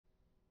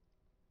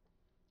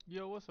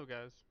Yo, what's up,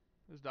 guys?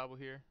 It's Dabble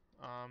here.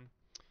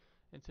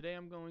 And today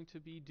I'm going to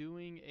be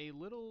doing a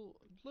little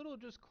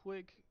just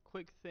quick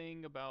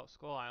thing about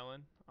Skull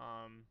Island.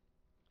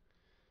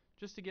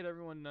 Just to get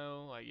everyone to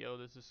know, like, yo,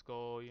 this is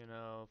Skull.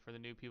 For the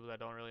new people that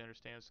don't really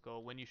understand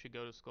Skull, when you should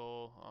go to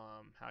Skull,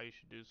 how you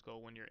should do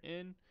Skull when you're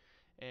in,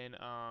 and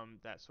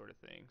that sort of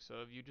thing.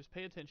 So if you just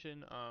pay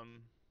attention,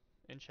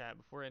 in chat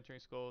before entering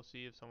Skull,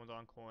 see if someone's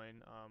on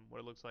coin. What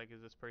it looks like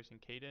is this person,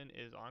 Kaden,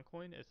 is on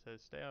coin. It says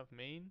stay off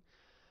main.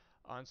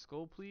 On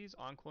Skull, please,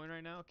 on coin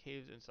right now,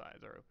 caves and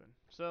sides are open.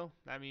 So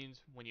that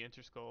means when you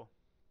enter Skull,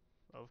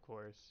 of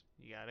course,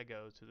 you gotta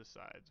go to the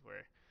sides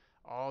where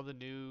all the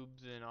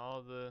noobs and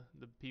all the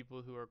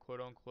people who are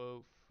quote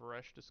unquote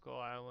fresh to Skull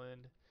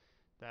Island,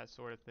 that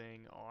sort of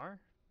thing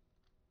are.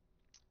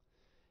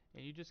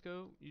 And you just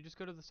go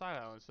to the side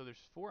islands. So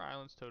there's 4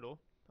 islands total.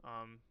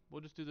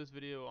 We'll just do this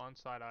video on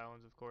side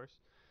islands, of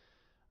course.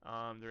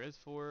 There is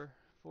four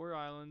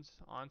islands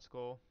on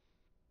Skull,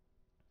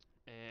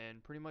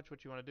 and pretty much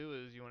what you want to do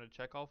is you want to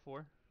check all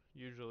 4,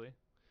 usually.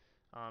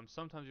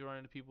 Sometimes you run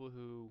into people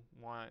who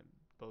want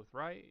both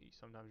right.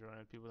 Sometimes you run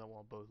into people that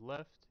want both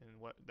left, and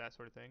that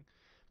sort of thing.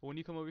 But when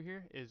you come over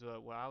here, is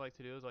what I like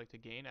to do is I like to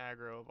gain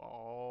aggro of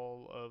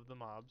all of the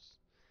mobs,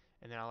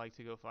 and then I like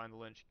to go find the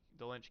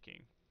Lynch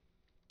King,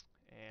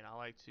 and I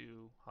like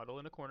to huddle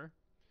in a corner,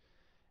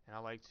 and I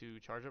like to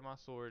charge up my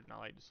sword, and I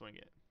like to swing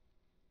it,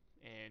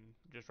 and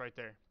just right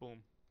there,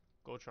 boom,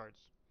 gold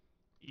shards,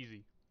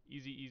 easy,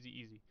 easy, easy,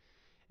 easy.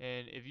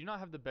 And if you not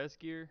have the best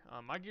gear,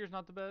 my gear is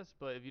not the best,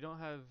 but if you don't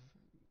have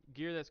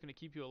gear that's going to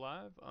keep you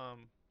alive,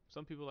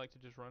 some people like to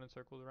just run in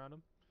circles around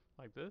them,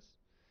 like this,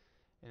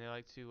 and they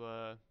like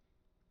to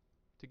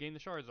gain the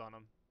shards on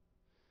them.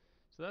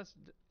 So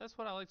that's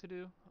what I like to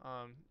do.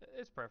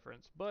 It's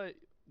preference, but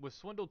with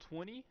Swindle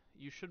 20,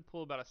 you should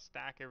pull about a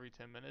stack every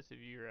 10 minutes if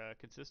you're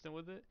consistent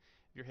with it.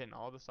 If you're hitting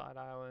all the side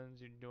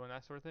islands, you're doing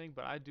that sort of thing.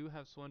 But I do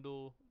have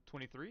Swindle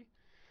 23.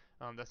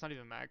 That's not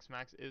even max.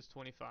 Max is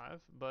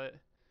 25, but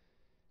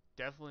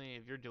definitely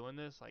if you're doing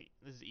this, like,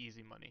 this is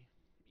easy money.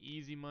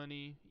 Easy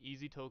money,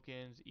 easy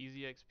tokens,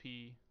 easy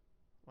XP,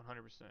 100%.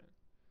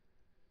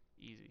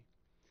 Easy.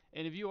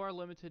 And if you are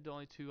limited to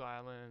only 2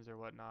 islands or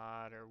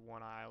whatnot, or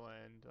 1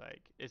 island,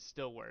 like, it's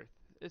still worth.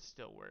 It's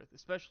still worth,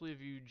 especially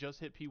if you just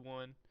hit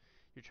P1.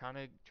 You're trying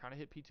to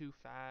hit P2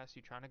 fast.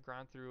 You're trying to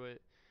grind through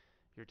it.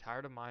 You're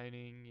tired of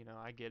mining.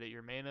 I get it.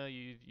 Your mana,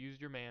 you've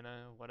used your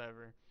mana,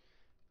 whatever.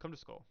 Come to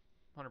Skull.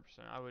 100%.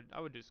 I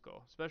would do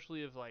Skull,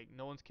 especially if, like,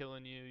 no one's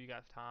killing you. You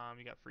got time.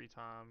 You got free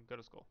time. Go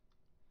to Skull.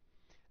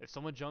 If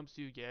someone jumps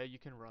you, yeah, you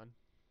can run.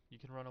 You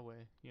can run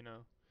away.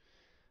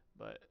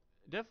 But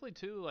definitely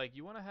too, like,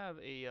 you want to have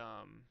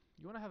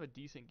a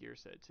decent gear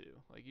set too.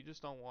 Like, you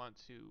just don't want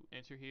to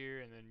enter here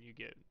and then you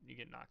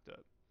get knocked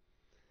up.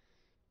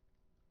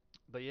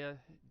 But yeah,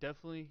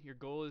 definitely your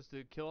goal is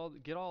to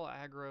get all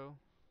aggro,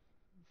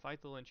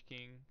 fight the Lynch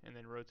King, and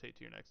then rotate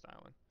to your next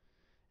island.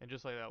 And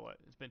just like that,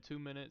 it's been 2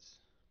 minutes.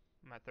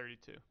 I'm at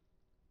 32.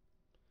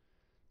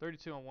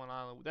 32 on one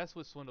island. That's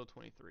with Swindle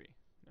 23.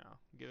 Now,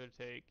 give it a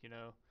take.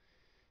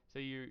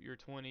 Say you're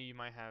 20, you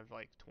might have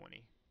like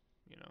 20.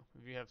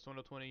 If you have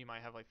Swindle 20, you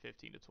might have like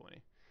 15 to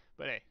 20.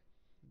 But hey,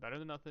 better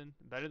than nothing.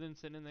 Better than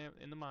sitting in there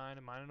in the mine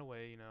and mining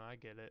away. I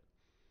get it.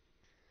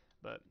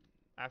 But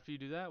after you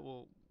do that,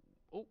 well,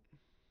 oh,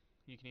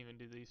 you can even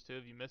do these too.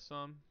 If you miss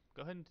some,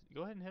 go ahead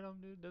and hit them,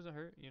 dude. Doesn't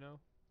hurt.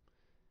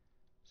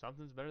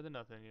 Something's better than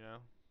nothing.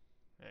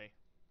 Hey,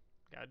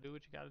 gotta do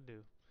what you gotta do.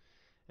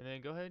 And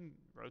then go ahead and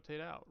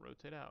rotate out.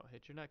 Rotate out.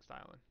 Hit your next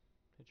island.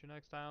 Hit your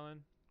next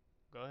island.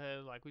 Go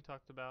ahead, like we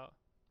talked about.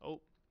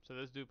 Oh, so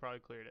this dude probably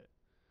cleared it.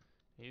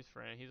 He's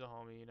friend. He's a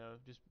homie.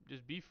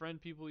 Just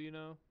befriend people.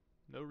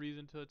 No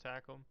reason to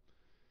attack them.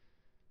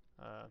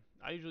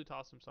 I usually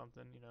toss them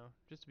something.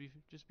 Just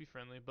be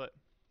friendly. But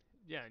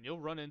yeah, and you'll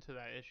run into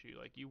that issue.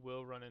 Like, you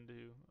will run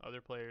into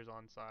other players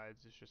on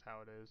sides. It's just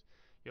how it is.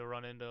 You'll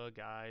run into a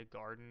guy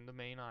guarding the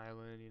main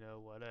island.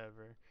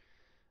 Whatever.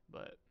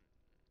 But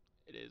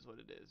it is what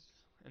it is.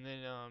 And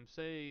then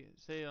say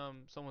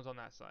someone's on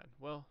that side.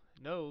 Well,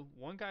 no,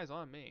 one guy's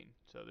on main.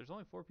 So there's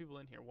only 4 people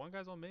in here. One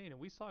guy's on main,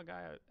 and we saw a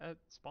guy at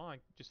spawn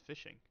just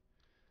fishing.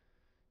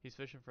 He's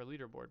fishing for a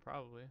leaderboard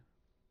probably.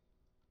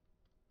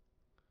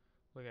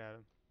 Look at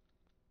him.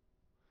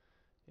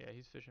 Yeah,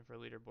 he's fishing for a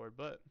leaderboard.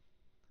 But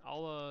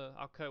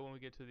I'll cut when we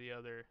get to the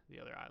other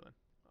island.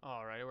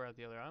 All right, we're at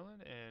the other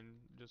island, and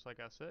just like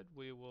I said,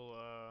 we will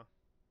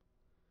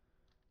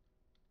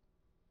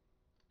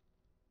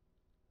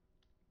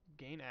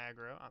gain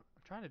aggro. I'm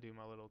trying to do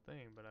my little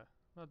thing, but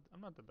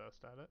I'm not the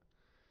best at it.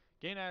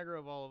 Gain aggro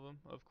of all of them,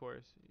 of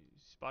course. You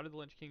spotted the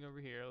Lynch King over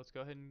here. Let's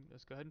go ahead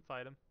and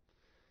fight him.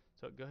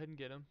 So go ahead and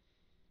get him.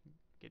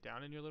 Get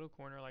down in your little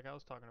corner like I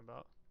was talking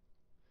about.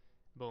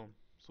 Boom,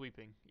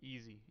 sweeping,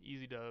 easy,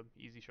 easy dub,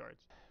 easy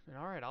shards. And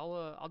all right,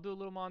 I'll do a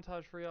little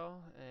montage for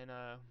y'all, and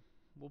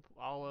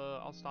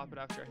I'll stop it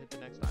after I hit the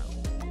next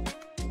island.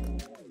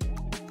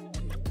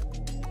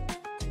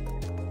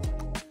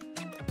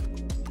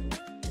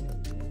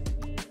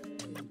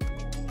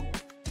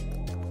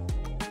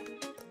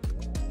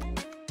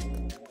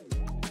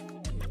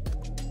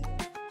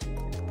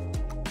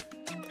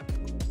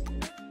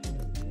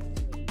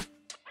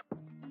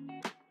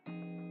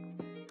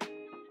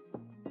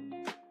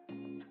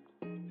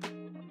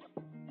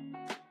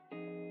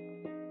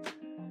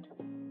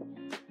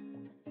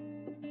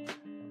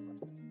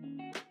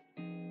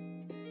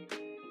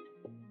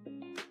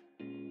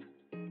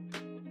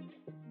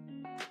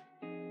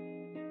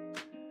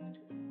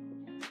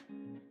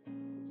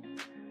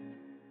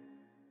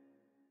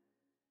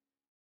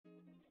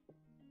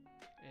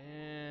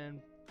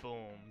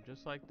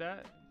 just like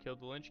that.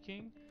 Killed the Lich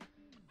King.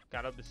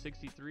 Got up to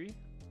 63.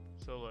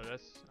 So look,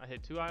 I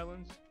hit 2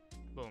 islands.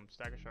 Boom,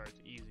 stack of shards,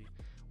 easy.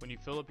 When you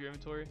fill up your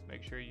inventory,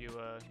 make sure you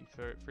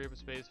free up a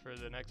space for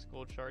the next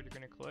gold shard you're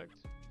gonna collect.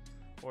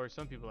 Or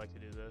some people like to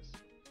do this.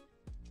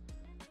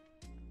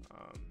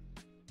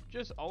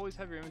 Just always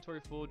have your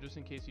inventory full, just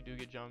in case you do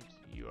get jumped.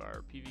 You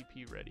are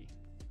PvP ready,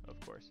 of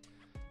course.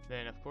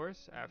 Then, of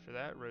course, after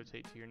that,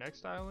 rotate to your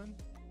next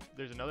island.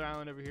 There's another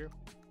island over here.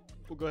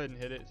 We'll go ahead and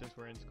hit it since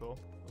we're in Skull.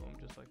 Boom,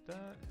 just like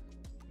that.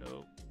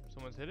 Nope.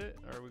 Someone's hit it,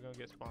 or are we gonna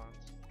get spawns?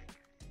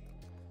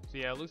 So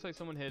yeah, it looks like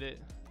someone hit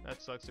it. That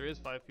sucks. There is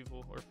 5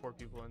 people or 4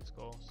 people in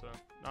Skull, so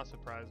not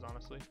surprised,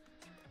 honestly.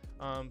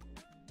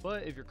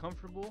 But if you're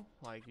comfortable,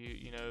 like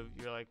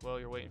you're like, well,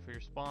 you're waiting for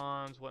your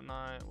spawns,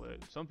 whatnot.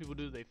 What some people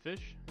do, they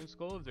fish in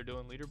Skull if they're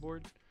doing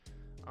leaderboard.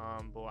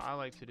 But what I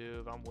like to do,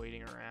 if I'm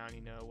waiting around,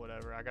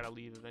 whatever, I gotta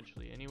leave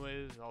eventually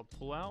anyways, I'll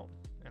pull out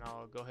and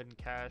I'll go ahead and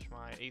cash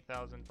my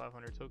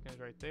 8,500 tokens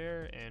right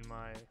there and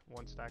my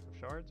 1 stack of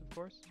shards, of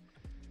course.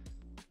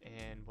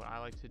 And what I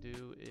like to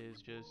do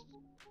is just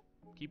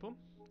keep them,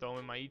 throw them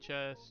in my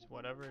e-chest,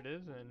 whatever it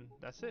is, and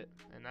that's it.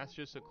 And that's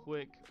just a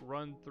quick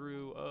run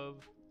through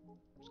of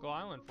Skull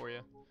Island for you.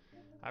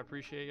 I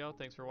appreciate y'all.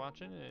 Thanks for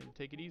watching, and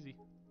take it easy.